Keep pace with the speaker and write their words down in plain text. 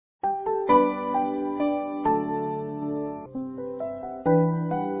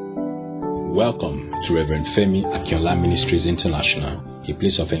Welcome to Reverend Femi Akinola Ministries International, a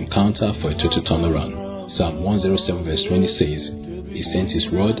place of encounter for a total turnaround. Psalm 107 verse 20 says, He sent His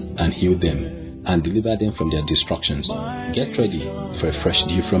word and healed them and delivered them from their destructions. Get ready for a fresh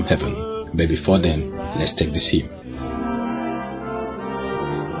dew from heaven. But before then, let's take this hymn.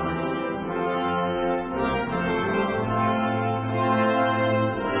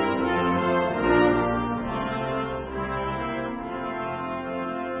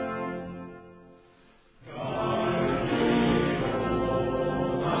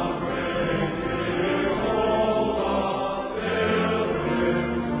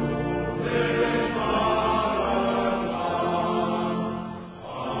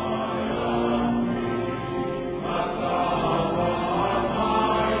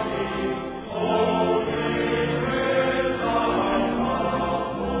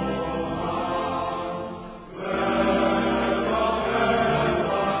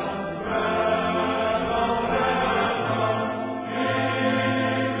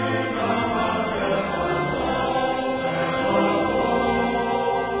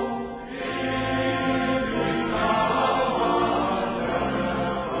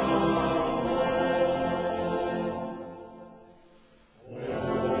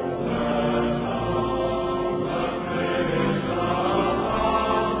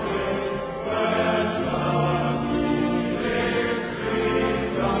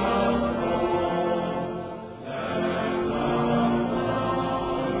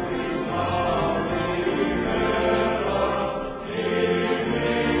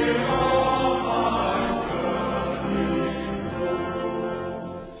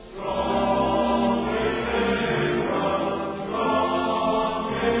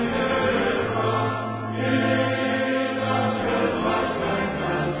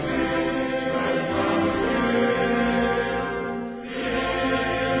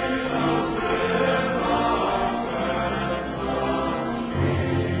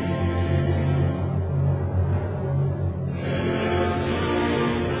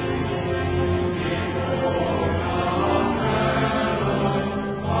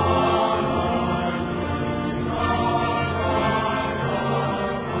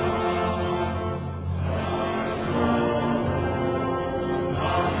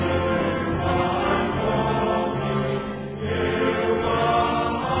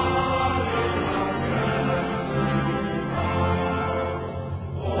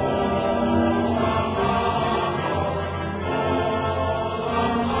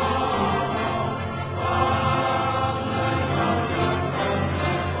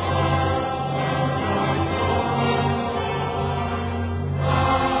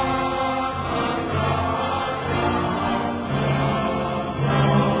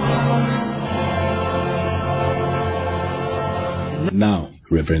 Now,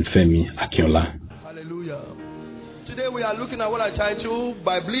 Reverend Femi Akinola. Hallelujah. Today we are looking at what I title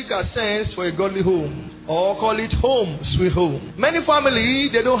Biblical Sense for a Godly Home, or call it Home, Sweet Home. Many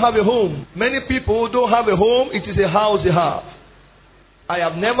families, they don't have a home. Many people don't have a home. It is a house they have. I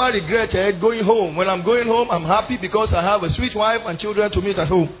have never regretted going home. When I'm going home, I'm happy because I have a sweet wife and children to meet at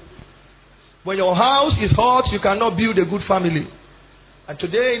home. When your house is hot, you cannot build a good family. And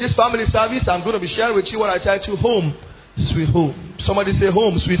today in this family service, I'm going to be sharing with you what I title Home, Sweet Home. Somebody say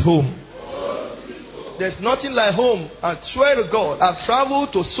home, sweet home. There's nothing like home. I swear to God, I've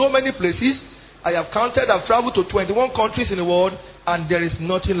traveled to so many places. I have counted, I've traveled to 21 countries in the world, and there is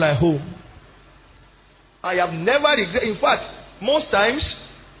nothing like home. I have never regretted. In fact, most times,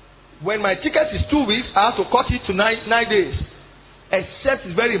 when my ticket is 2 weeks, I have to cut it to 9 days. Except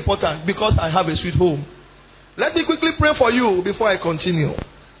it's very important because I have a sweet home. Let me quickly pray for you before I continue.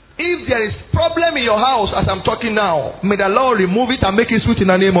 If there is problem in your house as I'm talking now, may the Lord remove it and make it sweet in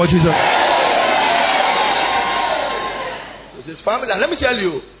the name of Jesus. This is family. And let me tell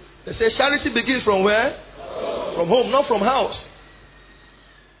you, they say charity begins from where? From home, not from house.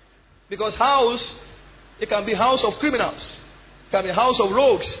 Because house, it can be house of criminals. It can be house of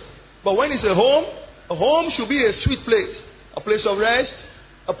rogues. But when it's a home should be a sweet place. A place of rest,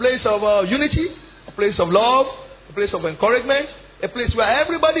 a place of unity, a place of love, a place of encouragement. A place where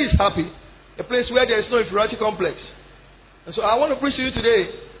everybody is happy. A place where there is no inferiority complex. And so I want to preach to you today.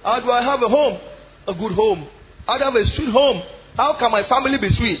 How do I have a home? A good home. How do I have a sweet home? How can my family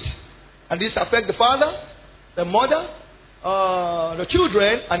be sweet? And this affects the father, the mother, the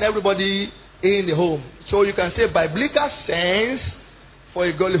children, and everybody in the home. So you can say biblical sense for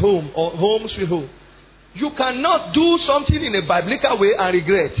a godly home or home sweet home. You cannot do something in a biblical way and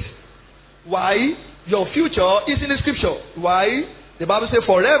regret. Why? Your future is in the scripture. Why? The Bible says,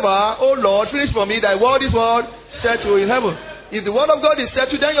 forever, O Lord, finish for me thy word is what? Set you in heaven. If the word of God is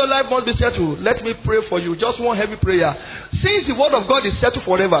settled, then your life must be settled. Let me pray for you. Just one heavy prayer. Since the word of God is settled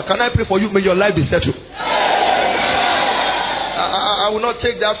forever, can I pray for you? May your life be settled. I will not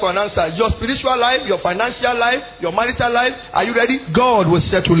take that for an answer. Your spiritual life, your financial life, your marital life, are you ready? God will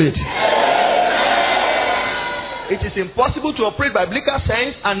settle it. It is impossible to operate by biblical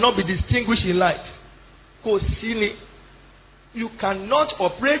sense and not be distinguished in life. You cannot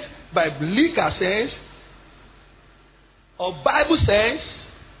operate by biblical sense or Bible sense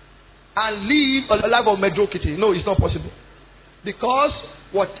and live a life of mediocrity. No, it's not possible. Because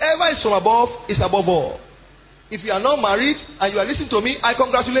whatever is from above is above all. If you are not married and you are listening to me, I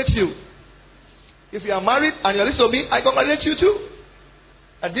congratulate you. If you are married and you are listening to me, I congratulate you too.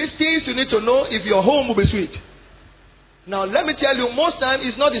 And these things you need to know if your home will be sweet. Now let me tell you, most times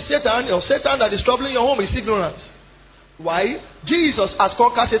it's not the Satan or Satan that is troubling your home, it's ignorance. Why? Jesus has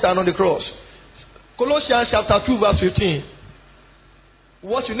conquered Satan on the cross. Colossians chapter 2 verse 15.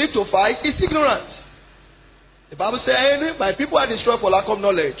 What you need to fight is ignorance. The Bible said, my people are destroyed for lack of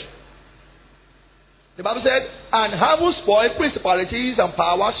knowledge. The Bible said, and having spoiled principalities and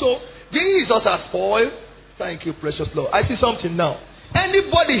power. So Jesus has spoiled. Thank you, precious Lord. I see something now.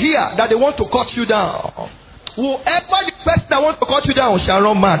 Anybody here that they want to cut you down, whoever the person that wants to cut you down shall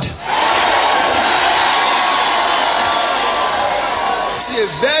run mad. See a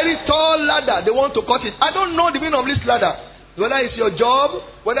very tall ladder, they want to cut it. I don't know the meaning of this ladder. Whether it's your job,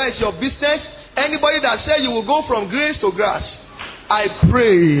 whether it's your business, anybody that says you will go from grace to grass, I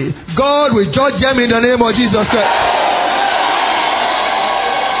pray God will judge them in the name of Jesus Christ.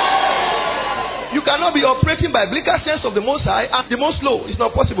 You cannot be operating by biblical sense of the Most High and the Most Low. It's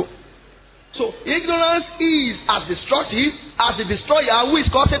not possible. So ignorance is as destructive as the destroyer who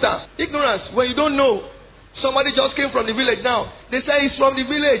is called Satan. Ignorance, when you don't know. Somebody just came from the village now. They say he's from the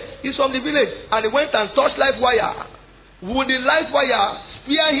village. He's from the village. And they went and touched live wire. Would the live wire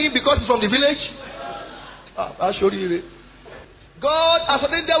spear him because he's from the village? I'll show you. God has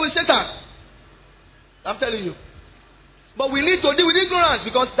already dealt with Satan. I'm telling you. But we need to deal with ignorance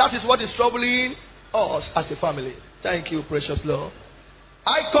because that is what is troubling us as a family. Thank you, precious Lord.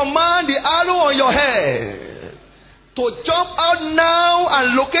 I command the arrow on your head to jump out now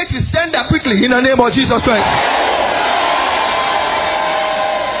and locate his sender quickly in the name of Jesus Christ.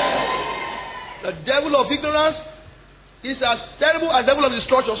 The devil of ignorance is as terrible as the devil of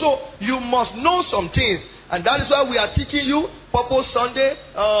destruction. So you must know some things. And that is why we are teaching you Purpose Sunday,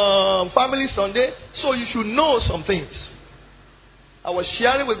 Family Sunday. So you should know some things. I was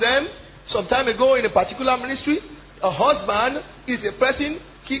sharing with them some time ago in a particular ministry. A husband is a person,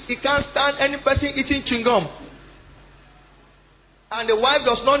 he can't stand any person eating chewing gum. And the wife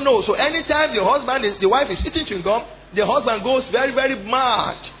does not know. So anytime the wife is eating chewing gum, the husband goes very, very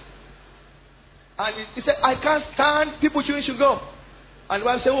mad. And he said, I can't stand people chewing chewing gum. And the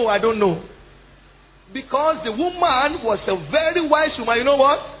wife said, oh, I don't know. Because the woman was a very wise woman. You know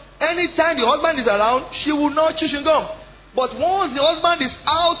what? Anytime the husband is around, she will not chew chewing gum. But once the husband is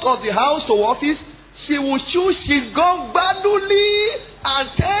out of the house to office, she will chew chewing gum badly and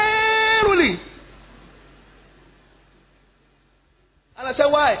terribly. And I said,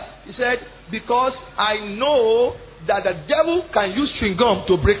 why? He said, because I know that the devil can use chewing gum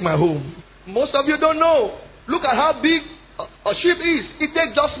to break my home. Most of you don't know. Look at how big a ship is. It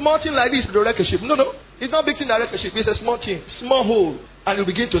takes just small thing like this to wreck a ship. No. It's not big thing to wreck a ship. It's a small thing. Small hole. And you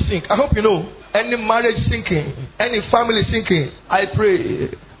begin to sink. I hope you know. Any marriage sinking. Any family sinking. I pray.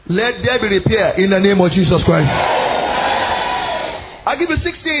 Let there be repair in the name of Jesus Christ. I give you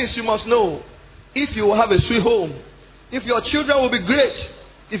 6 things you must know. If you will have a sweet home. If your children will be great.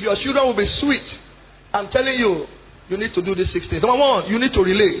 If your children will be sweet. I'm telling you. You need to do these 6 things. Number 1. You need to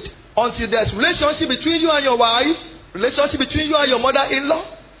relate. Until there's relationship between you and your wife. Relationship between you and your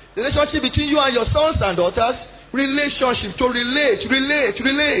mother-in-law. Relationship between you and your sons and daughters. Relationship to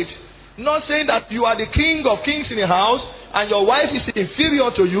relate. Not saying that you are the king of kings in the house and your wife is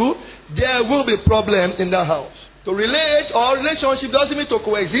inferior to you. There will be problems in the house. To relate or relationship doesn't mean to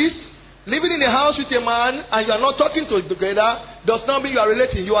coexist. Living in a house with a man and you are not talking together does not mean you are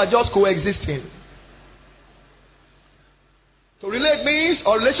relating. You are just coexisting. To relate means,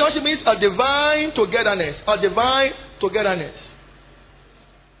 or relationship means a divine togetherness.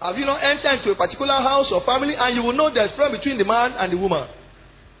 Have you not entered into a particular house or family and you will know there's problem between the man and the woman?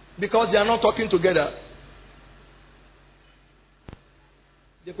 Because they are not talking together.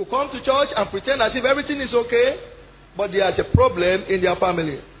 They could come to church and pretend as if everything is okay, but there is a problem in their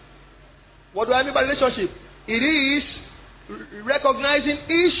family. What do I mean by relationship? It is recognizing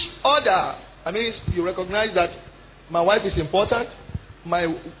each other. I mean, you recognize that my wife is important, my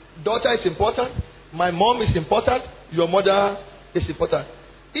daughter is important, My mom is important. Your mother is important.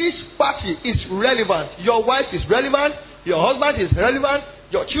 Each party is relevant. Your wife is relevant. Your husband is relevant.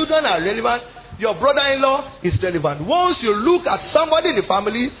 Your children are relevant. Your brother-in-law is relevant. Once you look at somebody in the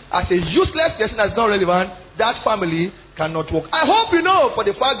family as a useless person that's not relevant, that family cannot work. I hope you know for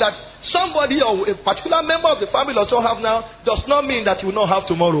the fact that somebody or a particular member of the family also have now does not mean that you will not have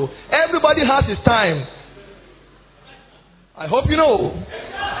tomorrow. Everybody has his time. I hope you know.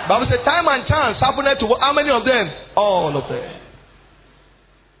 Bible says time and chance happen to how many of them? All of them.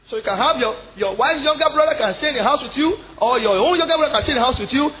 So you can have your wife's younger brother can stay in the house with you, or your own younger brother can stay in the house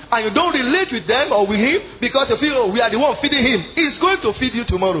with you, and you don't relate with them or with him because you feel, oh, we are the one feeding him. He's going to feed you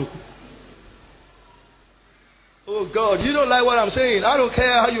tomorrow. Oh God, you don't like what I'm saying. I don't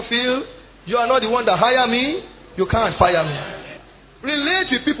care how you feel. You are not the one that hire me. You can't fire me. Relate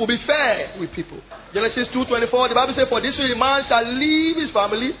with people. Be fair with people. Genesis 2:24, the Bible says, for this way a man shall leave his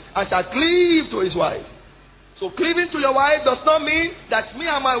family and shall cleave to his wife. So cleaving to your wife does not mean that me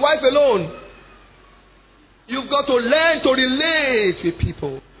and my wife alone. You've got to learn to relate with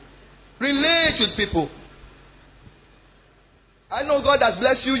people. Relate with people. I know God has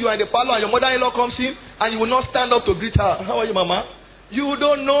blessed you. You are in the parlor and your mother-in-law comes in and you will not stand up to greet her. How are you, Mama? You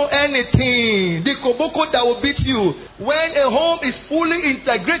don't know anything. The koboko that will beat you. When a home is fully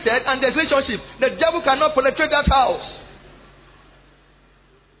integrated and there's relationship, the devil cannot penetrate that house.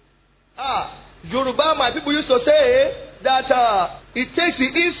 Yoruba, my people used to say that it takes the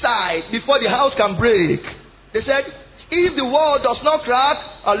inside before the house can break. They said, if the wall does not crack,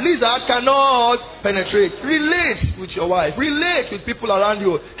 a lizard cannot penetrate. Relate with your wife. Relate with people around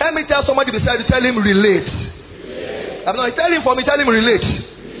you. Help me tell somebody beside you, tell him relate. I'm not telling him for me, tell him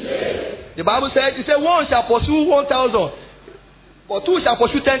relate. The Bible said, it said, one shall pursue 1,000. But two shall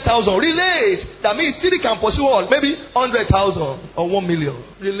pursue 10,000. Relate. That means three can pursue all. Maybe 100,000 or 1 million.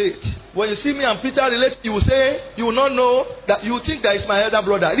 Relate. When you see me and Peter relate, you will say, you will not know that you think that is my elder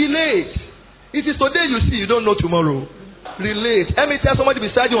brother. Relate. It is today you see, you don't know tomorrow. Relate. Let me tell somebody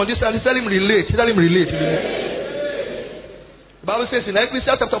beside you on this side, tell him relate. Tell him relate. The Bible says in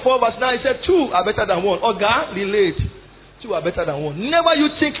Ecclesiastes chapter 4 verse 9, it said, two are better than one. Oga, relate. Two are better than one. Never you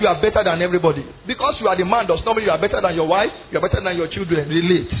think you are better than everybody. Because you are the man does not mean you are better than your wife, you are better than your children.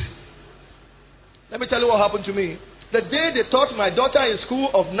 Relate. Let me tell you what happened to me. The day they taught my daughter in school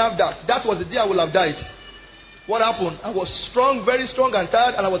of NAFDAC, that was the day I would have died. What happened? I was strong, very strong and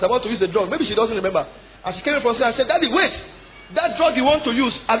tired, and I was about to use the drug. Maybe she doesn't remember. And she came in from school and said, Daddy, wait. That drug you want to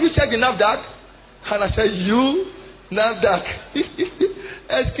use, have you checked the NAFDAC? And I said, you? NAFDAC.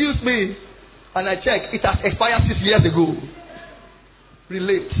 Excuse me. And I checked. It has expired 6 years ago.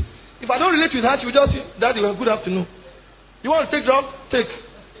 Relate. If I don't relate with her, she will just say, Daddy, good afternoon. You want to take drug? Take.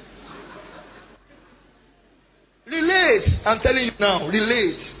 Relate. I'm telling you now.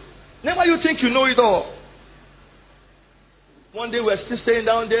 Relate. Never you think you know it all. One day we were still staying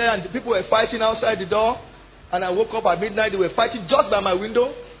down there and the people were fighting outside the door. And I woke up at midnight. They were fighting just by my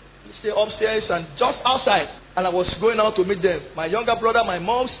window. We stay upstairs and just outside. And I was going out to meet them. My younger brother, my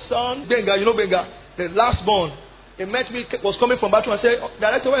mom's son, Benga, you know Benga, the last born. He met me, was coming from bathroom and said,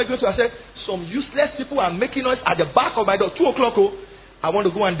 Director, where are you going to? I said, some useless people are making noise at the back of my door. 2 o'clock, I want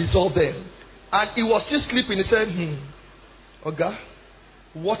to go and dissolve them. And he was still sleeping. He said, Oga,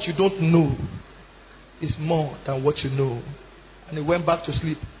 what you don't know is more than what you know. And he went back to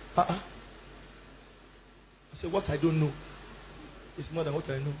sleep. I said, what I don't know is more than what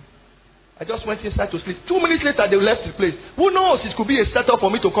I know. I just went inside to sleep. 2 minutes later, they left the place. Who knows? It could be a setup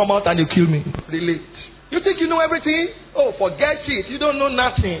for me to come out and they kill me. Relate. You think you know everything? Oh, forget it. You don't know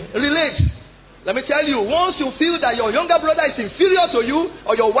nothing. Relate. Let me tell you, once you feel that your younger brother is inferior to you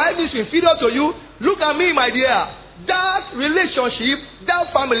or your wife is inferior to you, look at me, my dear. That relationship,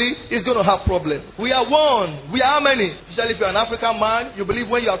 that family is going to have problems. We are one. We are how many? Especially if you're an African man, you believe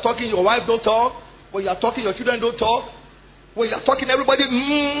when you are talking, your wife don't talk. When you are talking, your children don't talk. When you are talking, everybody,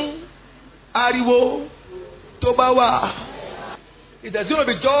 Ariwo, Tobawa. If there's going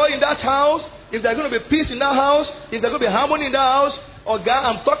to be joy in that house, if there's going to be peace in that house, if there's going to be harmony in that house, oh God,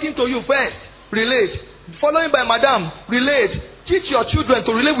 I'm talking to you first. Relate. Following by Madam, relate. Teach your children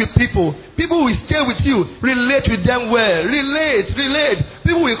to relate with people. People will stay with you. Relate with them well. Relate.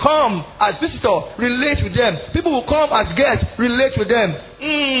 People will come as visitors. Relate with them. People will come as guests. Relate with them.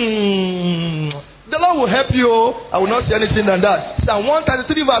 The Lord will help you. I will not say anything than that. Psalm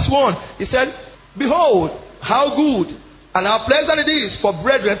 133 verse 1. He said, behold, how good and how pleasant it is for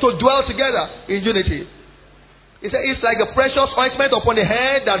brethren to dwell together in unity. He said, it's like a precious ointment upon the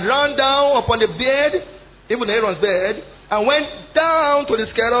head that ran down upon the beard, even Aaron's beard, and went down to the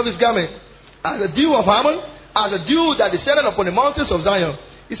skirt of his garment. As the dew of Hermon, as the dew that descended upon the mountains of Zion.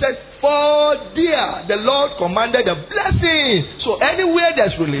 He said, for there the Lord commanded a blessing. So anywhere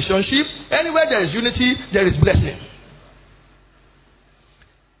there's relationship, anywhere there is unity, there is blessing.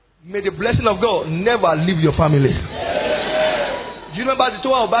 May the blessing of God never leave your family. Do you remember the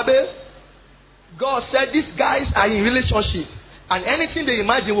Tower of Babel? God said these guys are in relationship, and anything they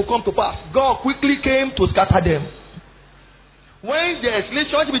imagine will come to pass. God quickly came to scatter them. When there is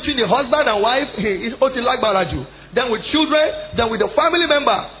relationship between the husband and wife, it's Otilak Baraju. Then with children, then with the family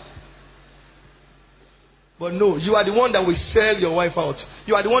member. But no, you are the one that will sell your wife out.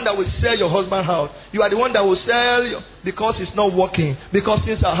 You are the one that will sell your husband out. You are the one that will sell because it's not working. Because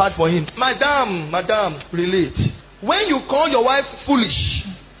things are hard for him. Madam, relate. When you call your wife foolish,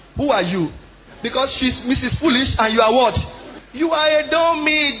 who are you? Because she's Mrs. Foolish and you are what? You are a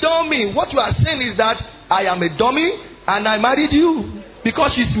dummy. What you are saying is that I am a dummy and I married you.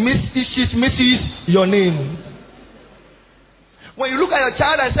 Because she's Mrs. your name. When you look at your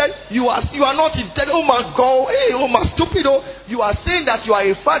child and say, you are not intelligent, oh my God, hey, oh my stupid, you are saying that you are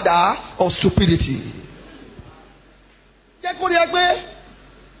a father of stupidity.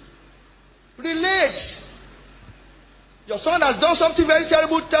 Relate. Your son has done something very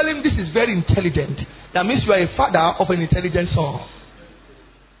terrible, tell him this is very intelligent. That means you are a father of an intelligent son.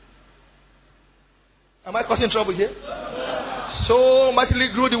 Am I causing trouble here? So mightily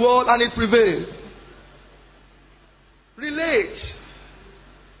grew the world and it prevailed. Relate.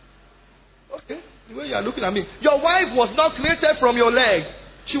 Okay, the way you are looking at me. Your wife was not created from your leg.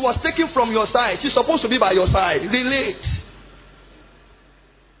 She was taken from your side. She's supposed to be by your side. Relate.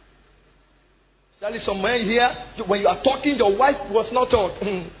 There is some men here, when you are talking, your wife was not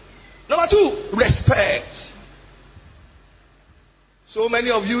talking. Number 2, respect. So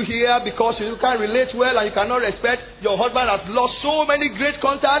many of you here, because you can't relate well and you cannot respect, your husband has lost so many great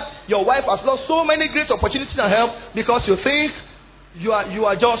contacts, your wife has lost so many great opportunities and help because you think you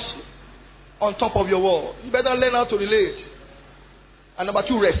are just on top of your world. You better learn how to relate. And number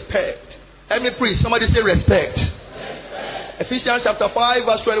 2, respect. Let me preach. Somebody say respect. Ephesians chapter 5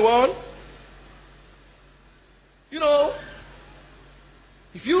 verse 21. You know,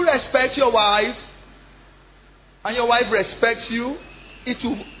 if you respect your wife and your wife respects you,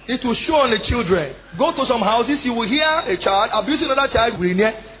 it will show on the children. Go to some houses, you will hear a child abusing another child.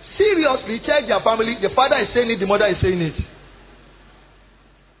 Seriously, check their family. The father is saying it, the mother is saying it.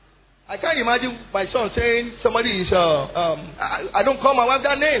 I can't imagine my son saying somebody is, I don't call my wife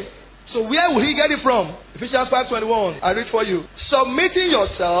that name. So where will he get it from? Ephesians 5:21. I read for you. Submitting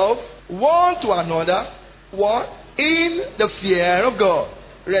yourself one to another. What? In the fear of God.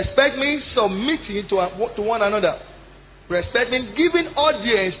 Respect means submitting to one another. Respect means giving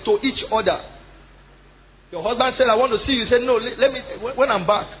audience to each other. Your husband said, I want to see you. You said, no, let me, when I'm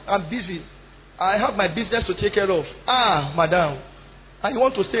back, I'm busy. I have my business to take care of. Madam. And you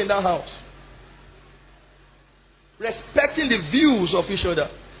want to stay in that house. Respecting the views of each other.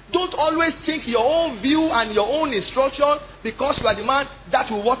 Don't always think your own view and your own instruction because you are the man that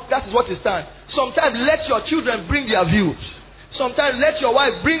is what is stand. Sometimes let your children bring their views. Sometimes let your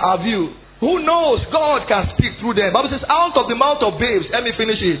wife bring her view. Who knows? God can speak through them. The Bible says, out of the mouth of babes. Let me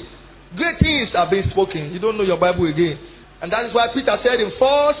finish it. Great things are being spoken. You don't know your Bible again. And that is why Peter said in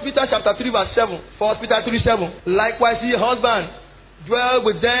 1 Peter chapter 3 verse 7. 1 Peter 3:7. Likewise, ye husband, dwell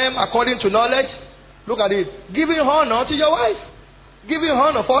with them according to knowledge. Look at it. Giving honor to your wife. Giving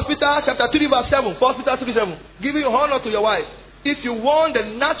honor. 1 Peter chapter 3 verse 7. 1 Peter 3:7. Giving honor to your wife. If you want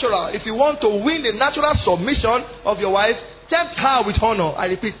to win the natural submission of your wife, tempt her with honor. I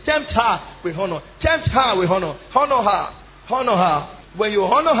repeat, tempt her with honor. Tempt her with honor. Honor her. Honor her. When you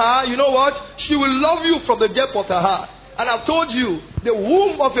honor her, you know what? She will love you from the depth of her heart. And I've told you, the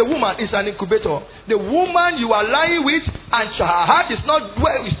womb of a woman is an incubator. The woman you are lying with and her heart is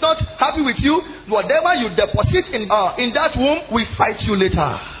not happy with you, whatever you deposit in that womb will fight you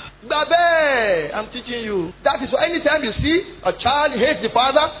later. Babe, I'm teaching you. That is why anytime you see a child hates the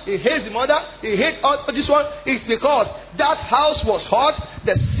father, he hates the mother, he hates all this one, it's because that house was hot,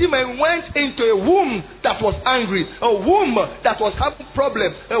 the semen went into a womb that was angry, a womb that was having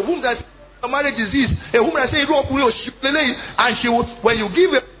problems, a womb that's a marriage disease, a woman that say, and she will, when you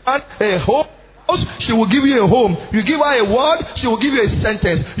give a man a home, she will give you a home. You give her a word, she will give you a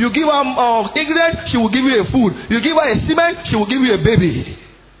sentence. You give her ingredients, she will give you a food. You give her a semen, she will give you a baby.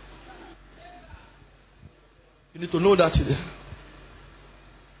 You need to know that today.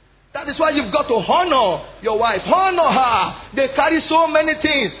 That is why you've got to honor your wife. Honor her. They carry so many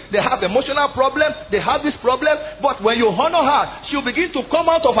things. They have emotional problems. They have this problem. But when you honor her, she'll begin to come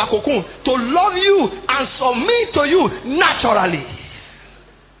out of her cocoon to love you and submit to you naturally.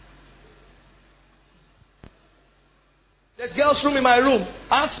 There's girls' room in my room.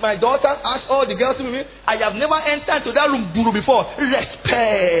 Ask my daughter, ask all the girls in me. I have never entered to that room before.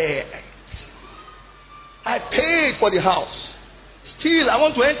 Respect. I paid for the house. Still, I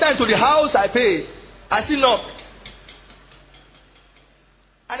want to enter into the house I paid. I see knock.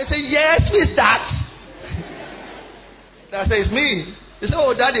 And they say, yes, who is that? I say, it's me. They say,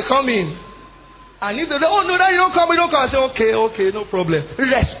 oh, daddy, come in. And if they say, oh, no, daddy, don't come, I say, okay, no problem.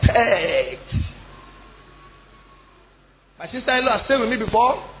 Respect. My sister-in-law has stayed with me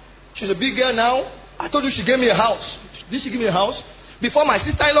before. She's a big girl now. I told you she gave me a house. Did she give me a house? Before my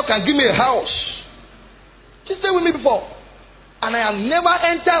sister-in-law can give me a house. She stayed with me before. And I have never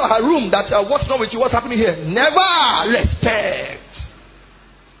entered her room that, what's wrong with you? What's happening here? Never. Respect.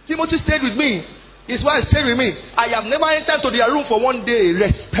 Timothy stayed with me. His wife stayed with me. I have never entered to their room for one day.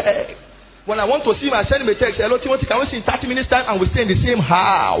 Respect. When I want to see him, I send him a text. Hello, Timothy, can we see in 30 minutes time and we stay in the same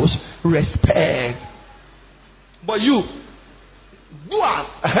house? Respect. But you are,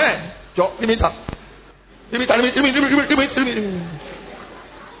 give me that.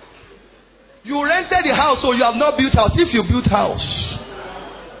 You rented the house, so you have not built house. If you built house,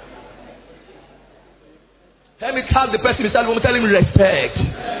 let me tell the person beside me, tell him respect.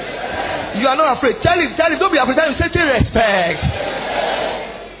 You are not afraid. Tell him, don't be afraid. Tell him, say respect.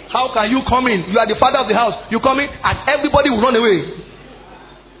 How can you come in? You are the father of the house. You come in and everybody will run away.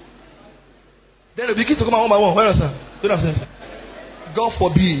 Then they begin to come out one by one. Where is that? Don't have sense. God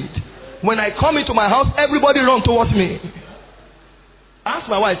forbid. When I come into my house, everybody run towards me. Ask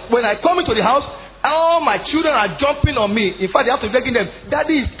my wife. When I come into the house, all my children are jumping on me. In fact, they have to beg them.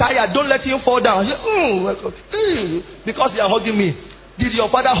 Daddy is tired. Don't let him fall down. Say, because they are hugging me. Did your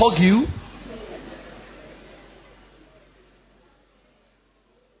father hug you?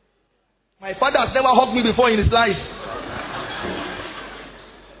 My father has never hugged me before in his life.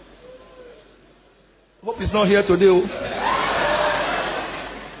 Hope he's not here today.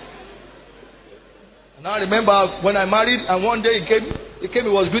 And I remember when I married, and one day he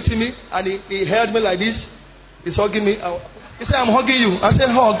was greeting me, and he held me like this. He's hugging me. He said, I'm hugging you. I said,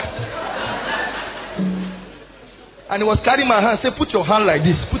 hug. And he was carrying my hand. He said, put your hand like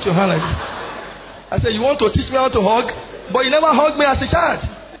this. Put your hand like this. I said, you want to teach me how to hug? But you never hugged me as a child.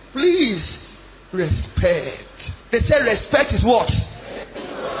 Please, respect. They say respect is what?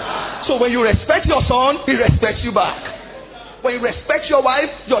 So when you respect your son, he respects you back. When you respect your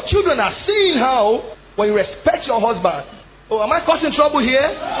wife, your children are seeing how. When you respect your husband. Oh, am I causing trouble here?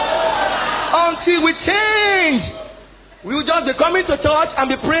 Until we change. We will just be coming to church and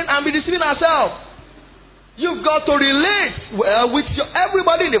be praying and be deceiving ourselves. You've got to relate well with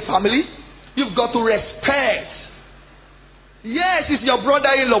everybody in the family. You've got to respect. Yes, it's your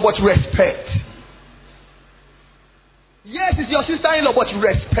brother-in-law, but respect. Yes, it's your sister-in-law, but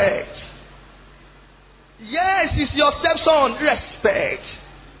respect. Yes, it's your stepson, respect.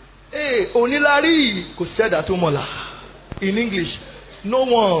 Hey, Onilari Kuseda. In English, no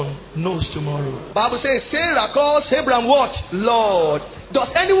one knows tomorrow. Bible says Sarah calls Abraham what? Lord. Does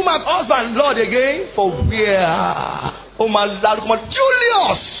any woman husband Lord again? For where? Oh my Lord,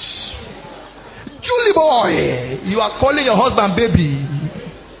 Julius! Julie boy! You are calling your husband baby.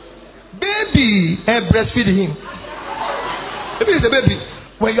 Baby! And breastfeed him. Baby is a baby.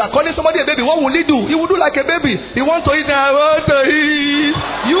 When you are calling somebody a baby, what will he do? He will do like a baby. He wants to eat and I want to eat.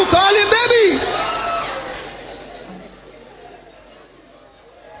 You call him baby.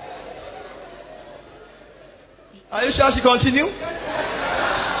 Are you sure she continue?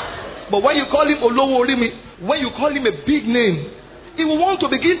 But when you call him Olowo Orimi, when you call him a big name, he will want to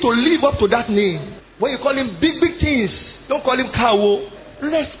begin to live up to that name. When you call him big things, don't call him Kawo.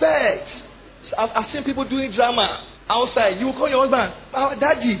 Respect. So I've seen people doing drama. Outside, you will call your husband, our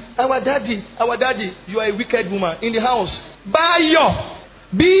daddy, our daddy, our daddy. You are a wicked woman in the house. Bayo,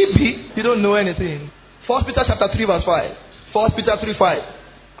 baby, you don't know anything. 1 Peter chapter 3 verse 5. 1 Peter 3:5.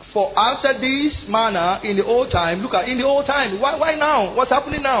 For after this manner in the old time, look at in the old time. Why now? What's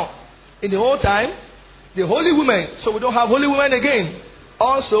happening now? In the old time, the holy women. So we don't have holy women again.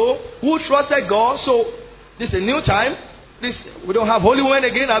 Also, who trusted God. So this is a new time. We don't have holy women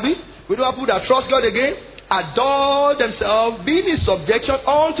again, Abby. We don't have people that trust God again. Adore themselves, being in subjection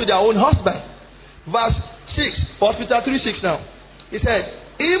unto their own husband. Verse 6, 1 Peter 3:6 now. He said,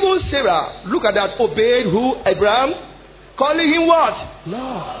 even Sarah, look at that, obeyed who? Abraham. Calling him what?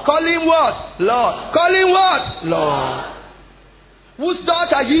 Lord. Calling him what? Lord. Calling him what? Lord. Whose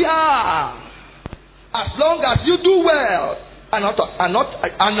daughter ye are. As long as you do well and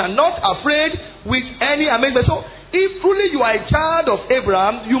are not afraid with any amendment. So, if truly you are a child of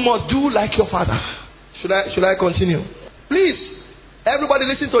Abraham, you must do like your father. Should I continue? Please, everybody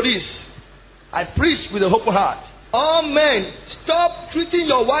listen to this. I preach with a open heart. All men, stop treating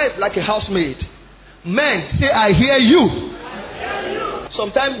your wife like a housemaid. Men, say, I hear you.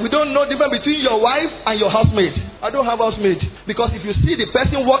 Sometimes we don't know the difference between your wife and your housemaid. I don't have housemaid. Because if you see the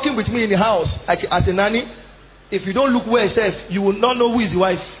person working with me in the house, like as a nanny, if you don't look well yourself, you will not know who is the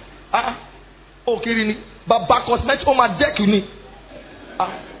wife. Okay, but backwards match on my deck you need.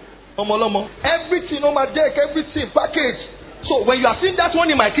 Everything on my deck, everything, package. So when you are seeing that one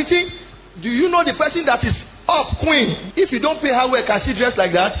in my kitchen, do you know the person that is up, queen? If you don't pay her well, can she dress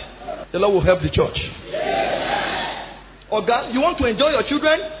like that? The Lord will help the church. God, you want to enjoy your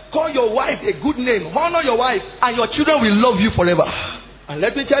children? Call your wife a good name. Honor your wife, and your children will love you forever. And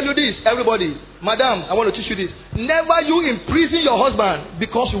let me tell you this, everybody. Madam, I want to teach you this. Never you imprison your husband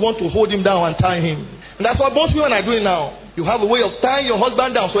because you want to hold him down and tie him. And that's what most women are doing now. You have a way of tying your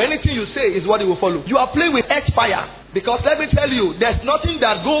husband down. So anything you say is what he will follow. You are playing with earth fire. Because let me tell you, there's nothing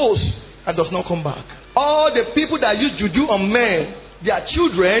that goes and does not come back. All the people that use juju on men, their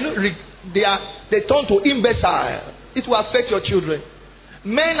children, they turn to imbecile. It will affect your children.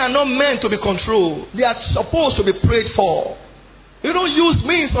 Men are not meant to be controlled. They are supposed to be prayed for. You don't use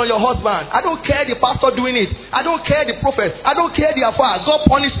means on your husband. I don't care the pastor doing it. I don't care the prophet. I don't care the affair. God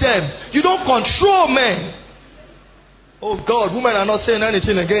punish them. You don't control men. Oh God, women are not saying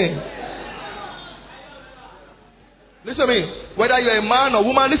anything again. Listen to me. Whether you're a man or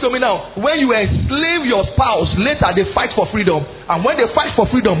woman, listen to me now. When you enslave your spouse, later they fight for freedom. And when they fight for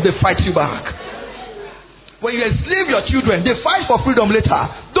freedom, they fight you back. When you enslave your children, they fight for freedom later.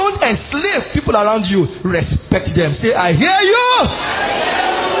 Don't enslave people around you. Respect them. Say, I hear you.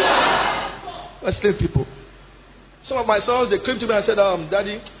 Enslave people. Some of my sons, they came to me and said,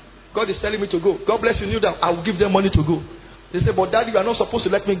 Daddy, God is telling me to go. God bless you. Knew that I will give them money to go. They said, but Daddy, you are not supposed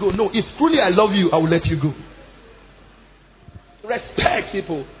to let me go. No, if truly I love you, I will let you go. Respect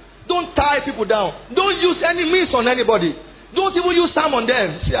people. Don't tie people down. Don't use any means on anybody. Don't even use time on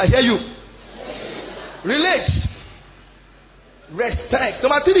them. Say, I hear you. Relate. Respect.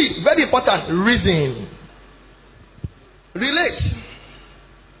 Number 3, very important. Reason. Relate.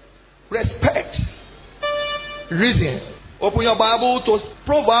 Respect. Reason. Open your Bible to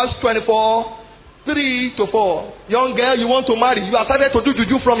Proverbs 24, 3-4. Young girl, you want to marry. You have started to do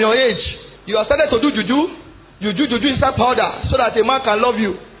juju from your age. You have started to do juju. You do juju inside powder so that a man can love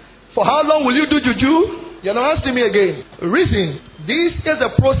you. For how long will you do juju? You're not asking me again. Reason. This is the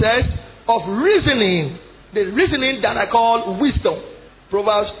process of reasoning. The reasoning that I call wisdom.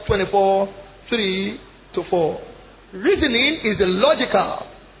 Proverbs 24, 3-4. Reasoning is the logical,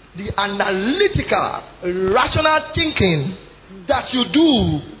 the analytical, rational thinking that you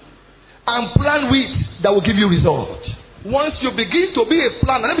do and plan with that will give you results. Once you begin to be a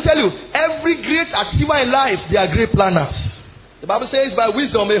planner, let me tell you, every great achiever in life, they are great planners. The Bible says by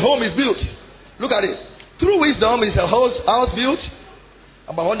wisdom a home is built. Look at it. Through wisdom is a house built.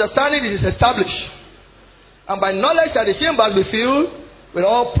 And by understanding it is established. And by knowledge that the chambers be filled with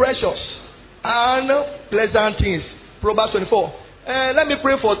all precious and pleasant things. Proverbs 24. Let me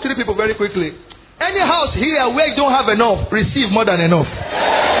pray for 3 people very quickly. Any house here where you don't have enough, receive more than enough.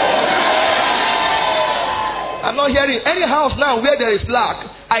 I'm not hearing. Any house now where there is lack,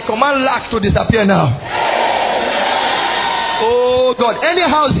 I command lack to disappear now. Oh God, any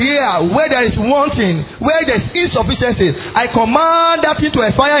house here where there is wanting, where there is insufficiency, I command that thing to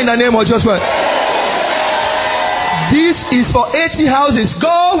expire in the name of Jesus Christ. This is for 80 houses.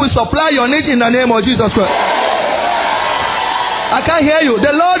 God will supply your needs in the name of Jesus Christ. I can't hear you.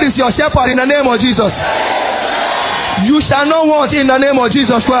 The Lord is your shepherd in the name of Jesus. You shall not want in the name of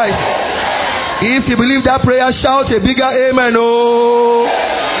Jesus Christ. If you believe that prayer, shout a bigger amen. Oh.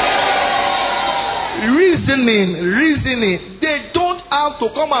 Reasoning. They don't have to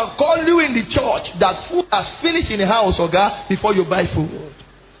come and call you in the church that food has finished in the house, okay, before you buy food.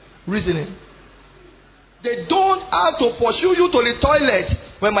 Reasoning. They don't have to pursue you to the toilet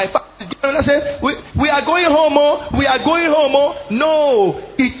when my father is going and say, we are going home, oh, we are going home, oh.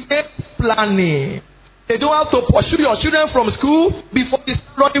 No, it takes planning. They don't have to pursue your children from school before they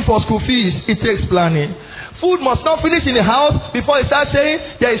start running for school fees. It takes planning. Food must not finish in the house before you start saying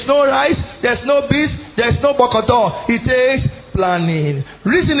there is no rice, there is no beef, there is no bokoto. It takes planning.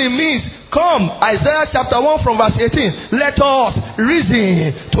 Reasoning means, come, Isaiah chapter 1 from verse 18. Let us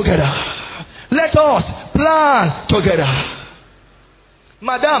reason together. Let us plan together.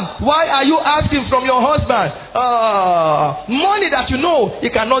 Madam, why are you asking from your husband money that you know he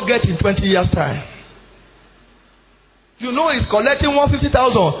cannot get in 20 years' time? You know he's collecting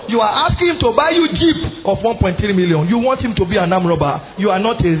 150,000. You are asking him to buy you Jeep of 1.3 million. You want him to be an armed robber. You are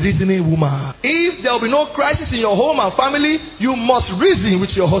not a reasoning woman. If there will be no crisis in your home and family, you must reason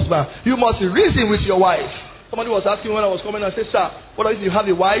with your husband. You must reason with your wife. Somebody was asking when I was coming, I said, sir, what if you have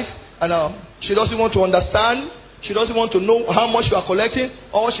a wife and she doesn't want to understand, she doesn't want to know how much you are collecting,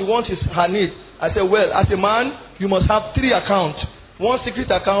 all she wants is her need. I said, well, as a man, you must have 3 accounts. 1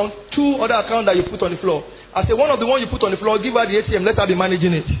 secret account, 2 other accounts that you put on the floor. I said, one of the ones you put on the floor, give her the ATM, let her be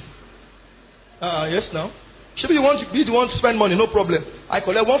managing it. Yes, now. Should be the one to spend money, no problem. I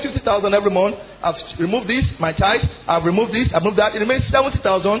collect 150,000 every month. I've removed this, my tithe. I've removed this, I've removed that. It remains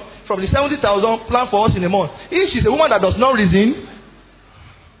 70,000. From the 70,000, plan for us in a month. If she's a woman that does not reason,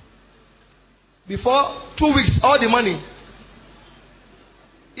 before 2 weeks, all the money.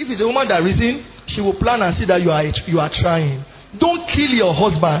 If it's a woman that reason, she will plan and see that you are trying. Don't kill your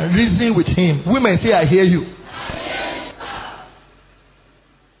husband. Reason with him. Women say, I hear you.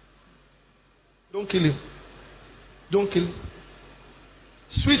 Don't kill him. Don't kill him.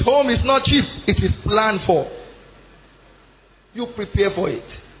 Sweet home is not cheap. It is planned for. You prepare for it.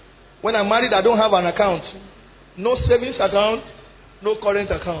 When I'm married, I don't have an account. No savings account. No current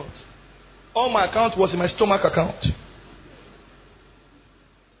account. All my account was in my stomach account.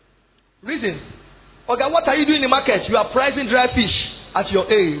 Reason. Okay, what are you doing in the market? You are pricing dry fish at your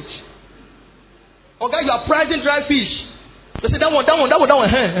age. Okay, you are pricing dry fish. They say, that one.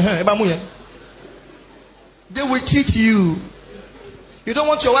 They will cheat you. You don't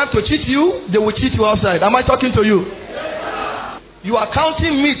want your wife to cheat you, they will cheat you outside. Am I talking to you? You are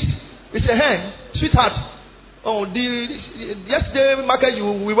counting meat. You say, hey, sweetheart, yesterday market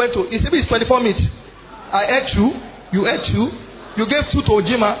we went to, it's 24 meat. I ate 2, you ate 2, you gave 2 to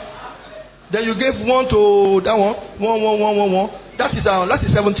Ojima, then you gave 1 to that one. That is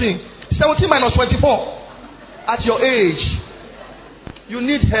 17. 17 minus 24. At your age, you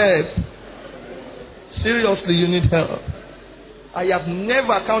need help. Seriously, you need help. I have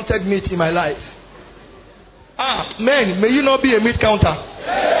never counted meat in my life. Men, may you not be a meat counter.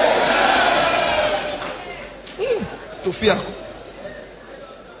 To fear.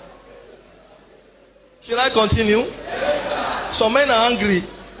 Should I continue? Some men are angry.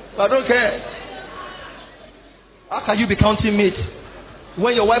 I don't care. How can you be counting meat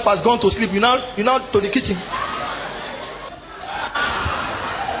when your wife has gone to sleep? You now to the kitchen.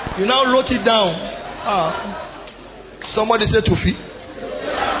 You now wrote it down. Somebody said to feed.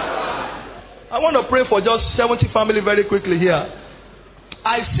 I want to pray for just 70 family very quickly here.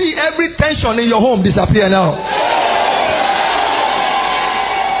 I see every tension in your home disappear now.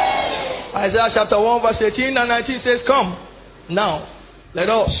 Isaiah chapter 1 verse 18 and 19 says, come now, let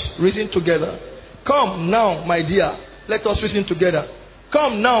us reason together. Come now, my dear, let us reason together.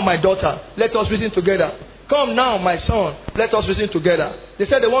 Come now, my daughter, let us reason together. Come now, my son, let us reason together. They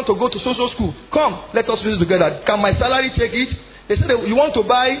said they want to go to social school. Come, let us reason together. Can my salary take it? They said you want to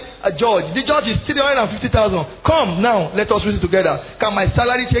buy a judge. The judge is 350,000. Come now, let us reason together. Can my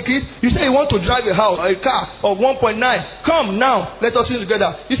salary take it? You say you want to drive a house or a car of 1.9. Come now, let us reason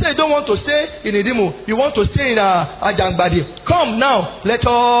together. You say you don't want to stay in Idimu. You want to stay in Ajangbadi. Come now, let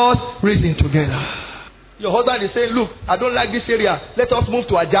us reason together. Your husband is saying, look, I don't like this area. Let us move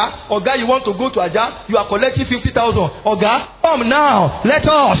to Aja. Oga, you want to go to Aja? You are collecting 50,000. Oga, come now. Let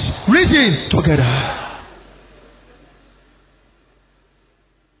us reason together.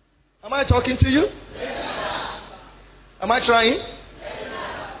 Am I talking to you? Yes. Am I trying?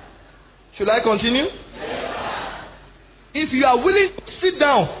 Yes. Should I continue? Yes. If you are willing to sit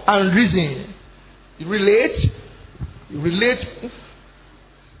down and reason, relate,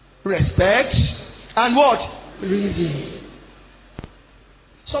 respect, and what? Reason.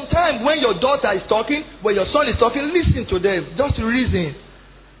 Sometimes when your daughter is talking, when your son is talking, listen to them. Just reason.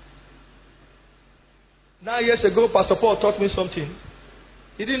 9 years ago, Pastor Paul taught me something.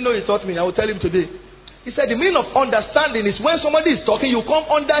 He didn't know he taught me. I will tell him today. He said the meaning of understanding is when somebody is talking, you come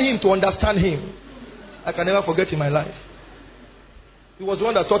under him to understand him. I can never forget in my life. He was the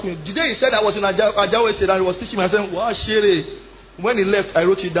one that taught me. The day he said I was in Ajawa State and he was teaching me, I said, wow, Shere. When he left, I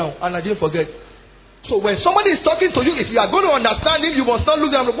wrote it down and I didn't forget. So when somebody is talking to you, if you are going to understand him, you must not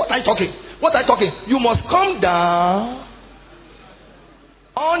look down. What are you talking? What are you talking? You must come down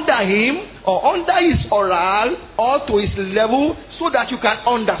under him or under his oral or to his level so that you can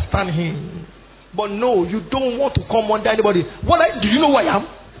understand him. But no, you don't want to come under anybody. Do you know who I am?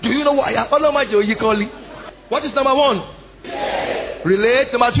 Do you know who I am? What is number 1?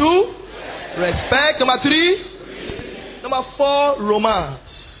 Relate. Number 2? Respect. Number 3? Number 4, romance.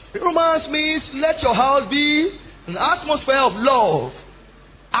 Romance means let your house be an atmosphere of love,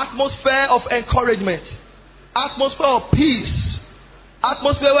 atmosphere of encouragement, atmosphere of peace,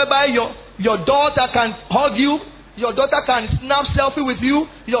 atmosphere whereby your daughter can hug you Your daughter can snap selfie with you.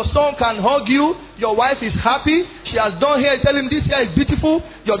 Your son can hug you. Your wife is happy. She has done hair. Tell him this hair is beautiful.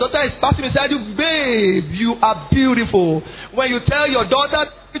 Your daughter is passing beside you. Babe, you are beautiful. When you tell your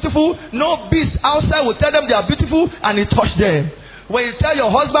daughter beautiful, no beast outside will tell them they are beautiful and it touch them. When you tell your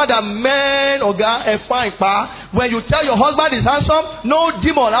husband that man or girl is fine, when you tell your husband is handsome, no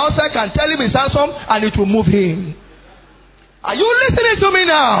demon outside can tell him he's handsome and it will move him. Are you listening to me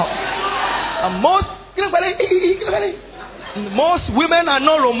now? And most women are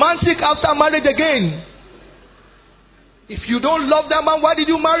not romantic after marriage again. If you don't love that man, why did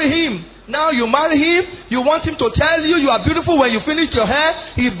you marry him? Now you marry him, you want him to tell you you are beautiful when you finish your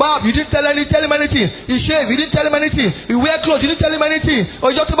hair. He barb, you didn't tell him anything. He shave, you didn't tell him anything. He wear clothes, you didn't tell him anything.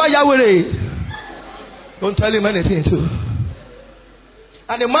 Or just about Yahweh. Don't tell him anything too.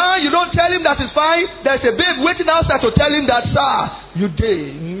 And the man, you don't tell him that is fine. There's a babe waiting outside to tell him that, sir, you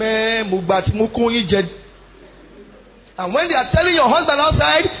day, man, and when they are telling your husband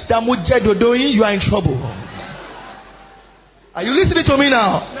outside that you are in trouble. Are you listening to me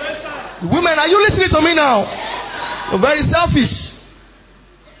now? Yes, women, are you listening to me now? Yes. You're very selfish.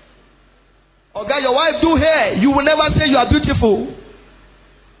 Okay, your wife do hair. You will never say you are beautiful.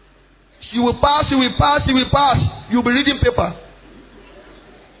 She will pass, she will pass, she will pass. You'll be reading paper.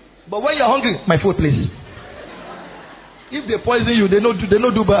 But when you're hungry, my food, please. If they poison you, they don't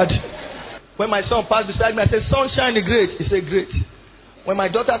do bad. When my son passed beside me, I said, sunshine is great. He said, great. When my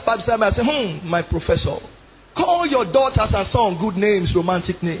daughter passed beside me, I said, my professor. Call your daughters and sons good names,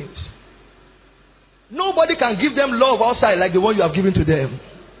 romantic names. Nobody can give them love outside like the one you have given to them.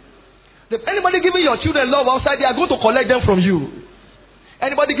 If anybody giving your children love outside, they are going to collect them from you.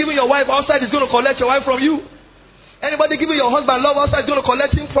 Anybody giving your wife outside is going to collect your wife from you. Anybody giving your husband love outside is going to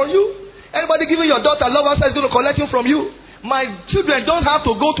collect him from you. Anybody giving your daughter love outside is going to collect him from you. My children don't have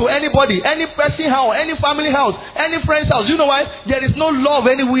to go to anybody, any person house, any family house, any friend's house. You know why? There is no love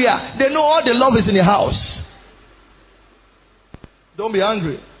anywhere. They know all the love is in the house. Don't be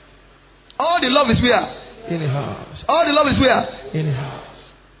angry. All the love is where? In the house. All the love is where? In the house.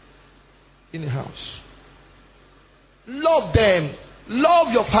 In the house. Love them.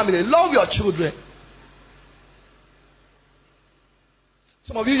 Love your family. Love your children.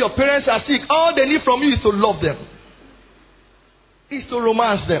 Some of you, your parents are sick. All they need from you is to love them. Is to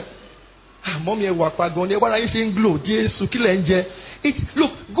romance them. Mommy, what are you saying? Glow.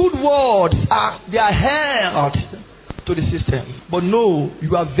 Look, good words they are held to the system. But no,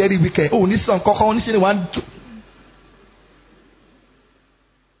 you are very wicked. Oh, this one, one.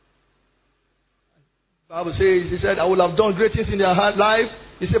 Bible says, he said, I will have done great things in their life.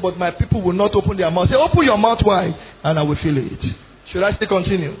 He said, but my people will not open their mouth. Say, open your mouth wide, and I will fill it. Should I still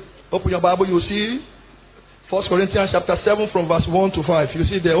continue? Open your Bible, you will see 1 Corinthians chapter 7 from verse 1 to 5. You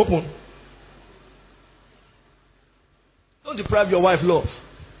see there, open. Don't deprive your wife love.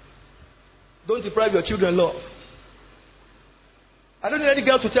 Don't deprive your children love. I don't need any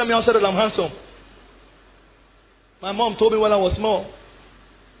girl to tell me outside that I'm handsome. My mom told me when I was small.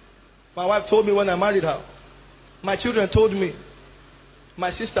 My wife told me when I married her. My children told me.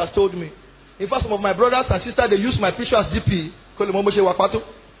 My sisters told me. In fact, some of my brothers and sisters, they use my picture as DP. You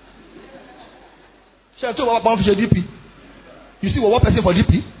see what person for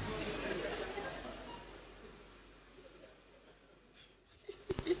DP?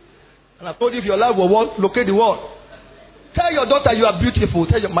 And I told you if your life will work, locate the world. Tell your daughter you are beautiful.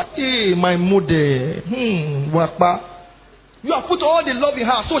 Tell your my mother. You have put all the love in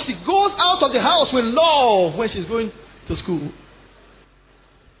her. So she goes out of the house with love when she's going to school.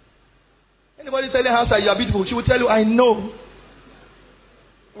 Anybody telling her that you are beautiful, she will tell you, I know.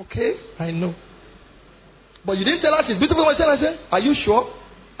 Okay? I know. But you didn't tell her she's beautiful. When I said, are you sure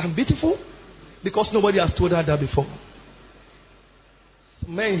I'm beautiful? Because nobody has told her that before. So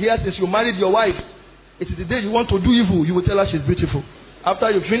men, here since you married your wife, it is the day you want to do evil, you will tell her she's beautiful. After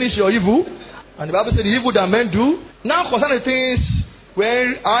you finish your evil, and the Bible said the evil that men do, now concerning things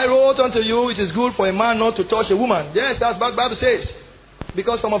where I wrote unto you, it is good for a man not to touch a woman. Yes, that's what the Bible says.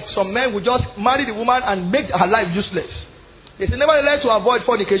 Because some men will just marry the woman and make her life useless. They say, nevertheless, to avoid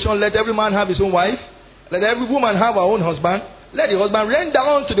fornication, let every man have his own wife. Let every woman have her own husband. Let the husband render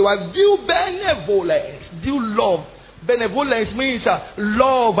unto the wife due benevolence, due love. Benevolence means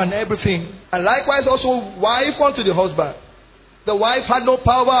love and everything. And likewise also wife unto the husband. The wife had no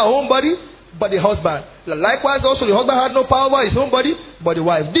power over her own body, but the husband. Likewise also the husband had no power over his own body, but the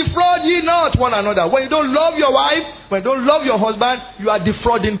wife. Defraud ye not one another. When you don't love your wife, when you don't love your husband, you are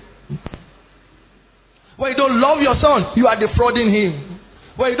defrauding. When you don't love your son, you are defrauding him.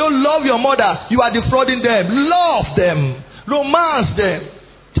 When you don't love your mother, you are defrauding them. Love them. Romance them.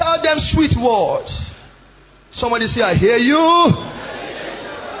 Tell them sweet words. Somebody say, I hear you.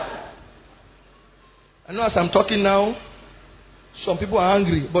 I know as I'm talking now, some people are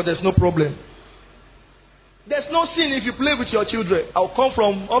angry, but there's no problem. There's no sin if you play with your children. I'll come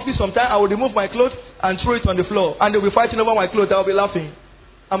from office sometime, I will remove my clothes and throw it on the floor. And they'll be fighting over my clothes. I'll be laughing.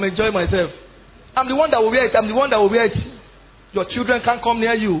 I'm enjoying myself. I'm the one that will wear it. I'm the one that will wear it. Your children can't come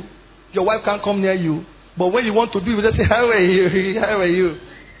near you. Your wife can't come near you. But when you want to do it, you just say, how are you? How are you?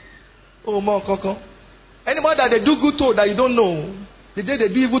 Oh, Mom, Coco. Anybody that they do good to that you don't know, the day they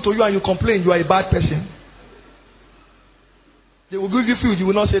do evil to you and you complain, you are a bad person. They will give you food, you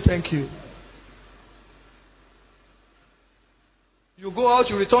will not say thank you. You go out,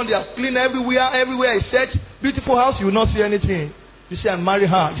 you return, they are clean everywhere is set, beautiful house, you will not see anything. You say, I marry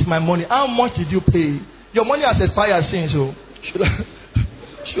her, it's my money. How much did you pay? Your money has expired since, so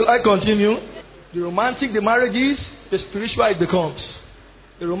should I continue? The romantic the marriage is, the spiritual it becomes.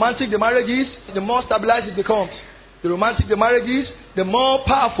 The romantic the marriage is, the more stabilized it becomes. The romantic the marriage is, the more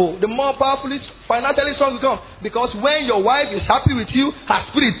powerful is financially strong it becomes. Because when your wife is happy with you, her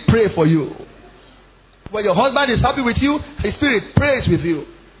spirit prays for you. When your husband is happy with you, his spirit prays with you.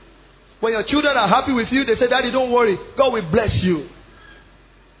 When your children are happy with you, they say, Daddy, don't worry, God will bless you.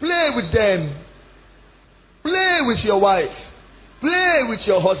 Play with them. Play with your wife. Play with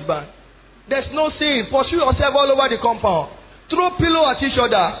your husband. There's no sin. Pursue yourself all over the compound. Throw pillow at each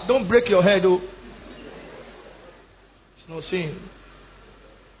other. Don't break your head, oh. It's no sin.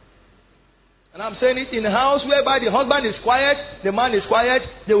 And I'm saying it in a house whereby the husband is quiet, the man is quiet,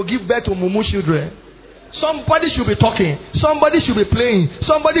 they will give birth to mumu children. Somebody should be talking. Somebody should be playing.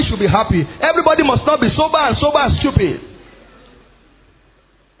 Somebody should be happy. Everybody must not be sober and stupid.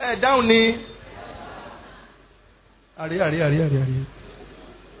 Hey, down knee.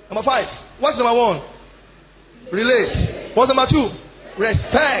 Number 5. What's number 1? Relate. What's number 2?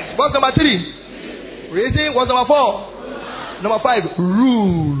 Respect. What's number 3? Reason. What's number 4? Number 5.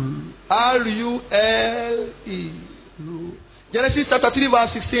 Rule. R-U-L-E. Rule. Genesis chapter 3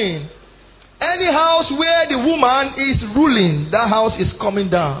 verse 16. Any house where the woman is ruling, that house is coming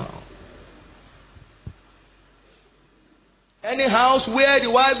down. Any house where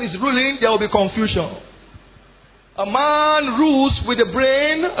the wife is ruling, there will be confusion. A man rules with the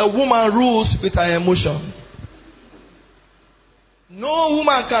brain, a woman rules with her emotion. No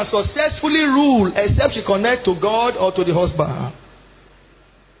woman can successfully rule except she connects to God or to the husband.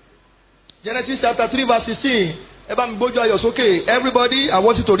 Genesis chapter 3 verse 16. Okay, everybody, I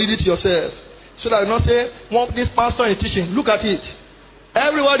want you to read it yourself. So that you not say, what this pastor is teaching. Look at it.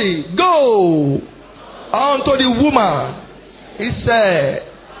 Everybody, go unto the woman. He said,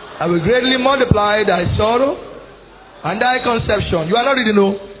 I will greatly multiply thy sorrow and thy conception. You are not reading,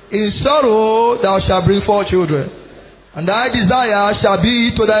 no. In sorrow thou shalt bring forth children. And thy desire shall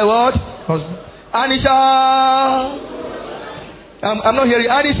be to thy what? Husband. And it shall. I'm not hearing.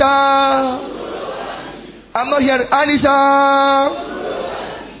 And it shall. I'm not hearing. And it shall.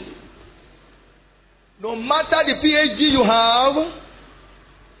 No matter the PhD you have,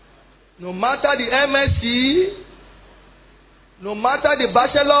 no matter the MSc, no matter the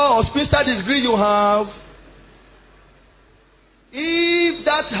bachelor or spinster degree you have, if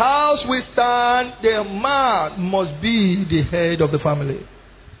that house will stand, the man must be the head of the family.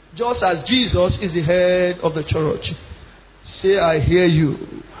 Just as Jesus is the head of the church. Say, I hear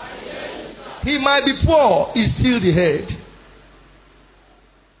you. He might be poor, he's still the head.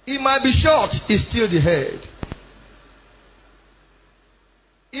 He might be short, he's still the head.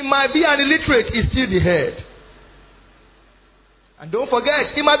 He might be an illiterate, he's still the head. And don't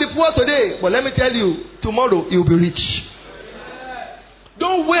forget, he might be poor today, but let me tell you, tomorrow he'll be rich.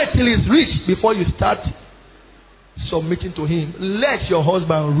 Don't wait till he's rich before you start submitting to him. Let your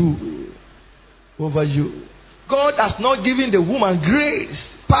husband rule over you. God has not given the woman grace,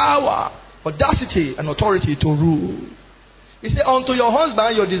 power, audacity, and authority to rule. He said, unto your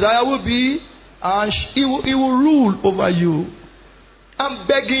husband your desire will be, and he will rule over you. I'm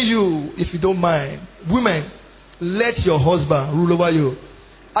begging you, if you don't mind, women, let your husband rule over you.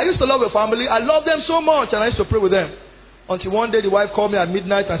 I used to love a family. I love them so much, and I used to pray with them. Until one day the wife called me at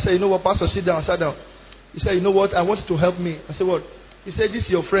midnight and said, you know what, Pastor, sit down. I sat down. He said, you know what, I want you to help me. I said, what? He said, this is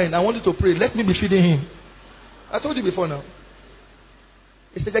your friend. I want you to pray. Let me be feeding him. I told you before now.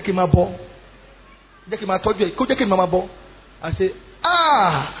 He said, I said,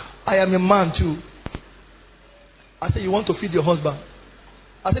 I am a man too. I said, you want to feed your husband?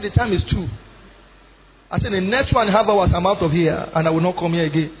 I said, the time is 2. I said, the next 1.5 hours I'm out of here and I will not come here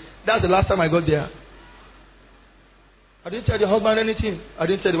again. That's the last time I got there. I didn't tell the husband anything. I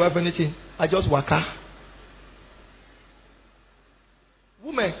didn't tell the wife anything. I just waka.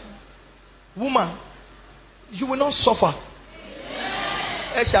 Woman, You will not suffer.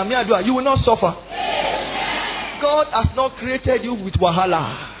 You will not suffer. God has not created you with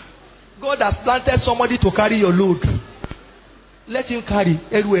wahala. God has planted somebody to carry your load. Let him carry.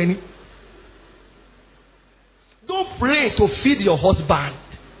 Don't pray to feed your husband.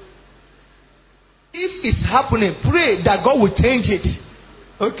 If it's happening, pray that God will change it.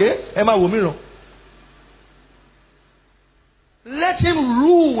 Okay? Emma Womiro. Let him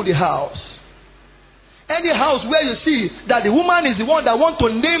rule the house. Any house where you see that the woman is the one that wants to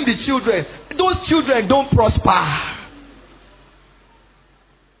name the children, those children don't prosper.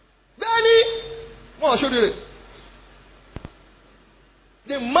 Benny, I'll show you.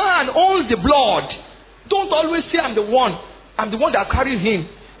 The man owns the blood. Don't always say I'm the one. I'm the one that carry him.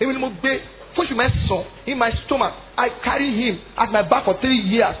 In my stomach, I carry him at my back for 3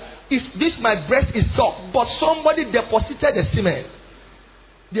 years. This my breast is soft, but somebody deposited the semen.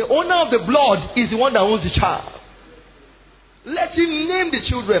 The owner of the blood is the one that owns the child. Let him name the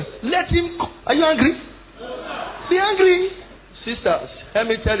children. Let him. Are you angry? Be angry. Sisters, let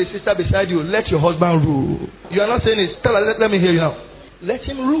me tell the sister beside you, let your husband rule. You are not saying it. Tell her, let me hear you now. Let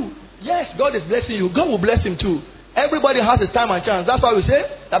him rule. Yes, God is blessing you. God will bless him too. Everybody has his time and chance. That's why we say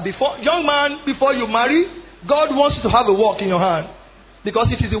that young man, before you marry, God wants you to have a work in your hand.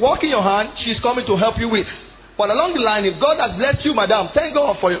 Because it is the work in your hand she's coming to help you with. But along the line, if God has blessed you, madam, thank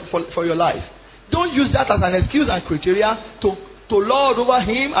God for your life. Don't use that as an excuse and criteria to lord over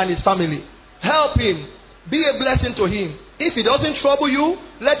him and his family. Help him. Be a blessing to him. If it doesn't trouble you,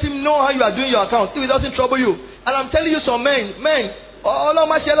 let him know how you are doing your account. If it doesn't trouble you. And I'm telling you, some men,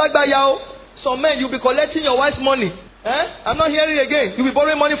 some men, you'll be collecting your wife's money. I'm not hearing it again. You'll be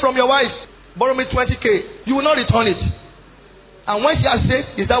borrowing money from your wife. Borrow me 20K. You will not return it. And when she has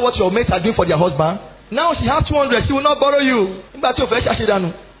said, is that what your mates are doing for their husband? Now she has 200. She will not borrow you.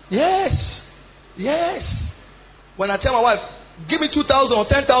 Yes. Yes. When I tell my wife, give me 2,000 or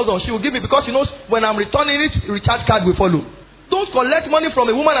 10,000, she will give me, because she knows when I'm returning it, recharge card will follow. Don't collect money from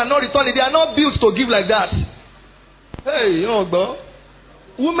a woman and not return it. They are not built to give like that. Hey, bro.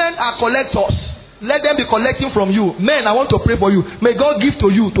 Women are collectors. Let them be collecting from you. Men, I want to pray for you. May God give to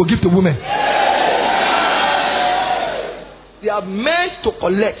you to give to women. They are meant to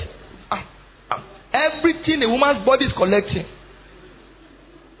collect. Everything a woman's body is collecting.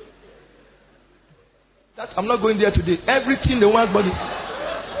 I'm not going there today. Everything the woman's body.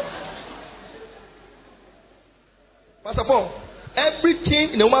 Pastor Paul, everything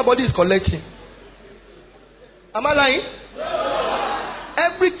in the woman's body is collecting. Am I lying? No.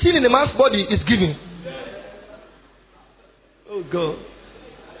 Everything in the man's body is giving. Oh God.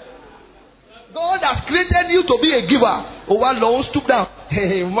 God has created you to be a giver. Oh, one long stoop down.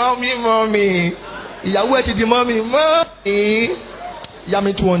 Hey, mommy. Yahweh to the mommy.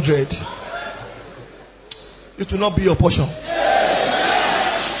 Yami 200. It will not be your portion.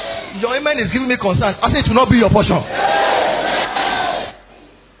 Your amen is giving me concern. I say it will not be your portion.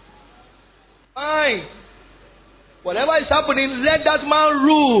 Fine. Whatever is happening, let that man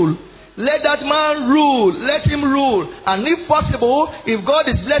rule. Let that man rule. Let him rule. And if possible, if God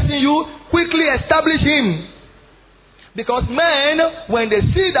is blessing you, quickly establish him. Because men, when they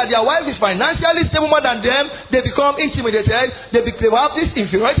see that their wife is financially stable more than them, they become intimidated. They have this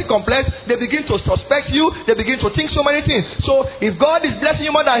inferiority complex. They begin to suspect you. They begin to think so many things. So, if God is blessing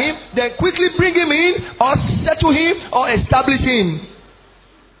you more than him, then quickly bring him in, or settle him, or establish him.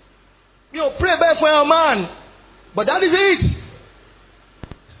 Pray back for a man. But that is it.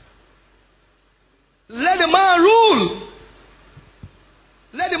 Let the man rule.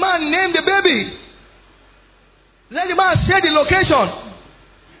 Let the man name the baby. Let the man say the location.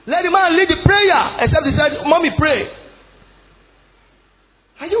 Let the man lead the prayer. Except he said, Mommy, pray.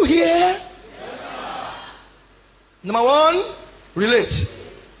 Are you here? Yeah. Number 1, relate.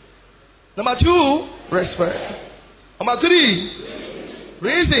 Number 2, respect. Number 3,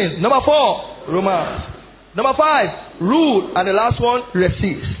 reason. Number 4, romance. Number 5, rule. And the last one,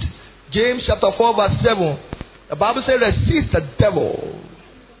 resist. James chapter 4 verse 7. The Bible says resist the devil.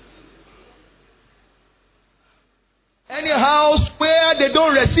 Any house where they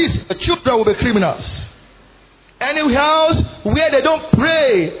don't resist, the children will be criminals. Any house where they don't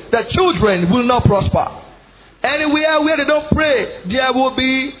pray, the children will not prosper. Anywhere where they don't pray, there will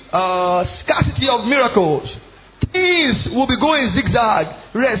be scarcity of miracles. Things will be going zigzag.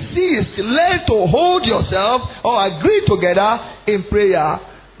 Resist. Learn to hold yourself or agree together in prayer.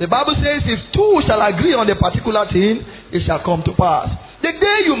 The Bible says if two shall agree on a particular thing, it shall come to pass. The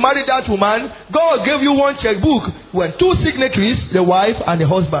day you married that woman, God gave you one checkbook when 2 signatories, the wife and the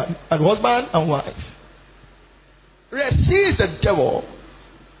husband, and husband and wife. Resist the devil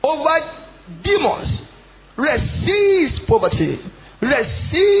over demons. Resist poverty.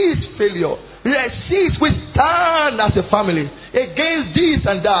 Resist failure. Resist. We stand as a family against this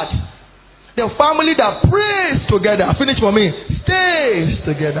and that. The family that prays together, finish for me, stays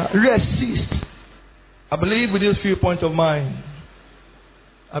together. Resist. I believe with these few points of mine,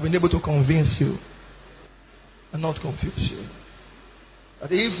 I've been able to convince you and not confuse you.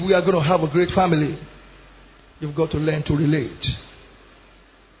 That if we are going to have a great family, you've got to learn to relate.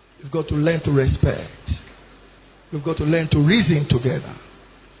 You've got to learn to respect. You've got to learn to reason together.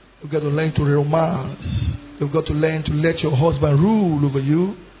 You've got to learn to romance. You've got to learn to let your husband rule over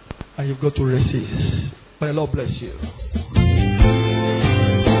you. And you've got to resist. May the Lord bless you.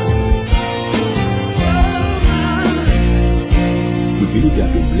 We believe you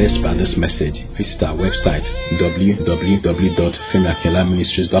have been blessed by this message. Visit our website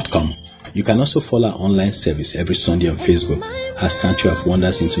www.femiakionlaministries.com. You can also follow our online service every Sunday on Facebook at Sanctuary of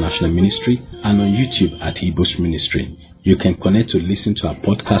Wonders International Ministry and on YouTube at Hebrews Ministry. You can connect to listen to our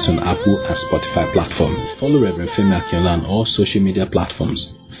podcast on Apple and Spotify platform. Follow Reverend Femi Akinola on all social media platforms.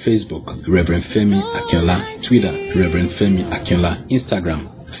 Facebook, Reverend Femi Akinola. Twitter, Reverend Femi Akinola. Instagram,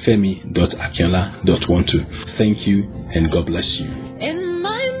 femi.akinola.12. Thank you and God bless you.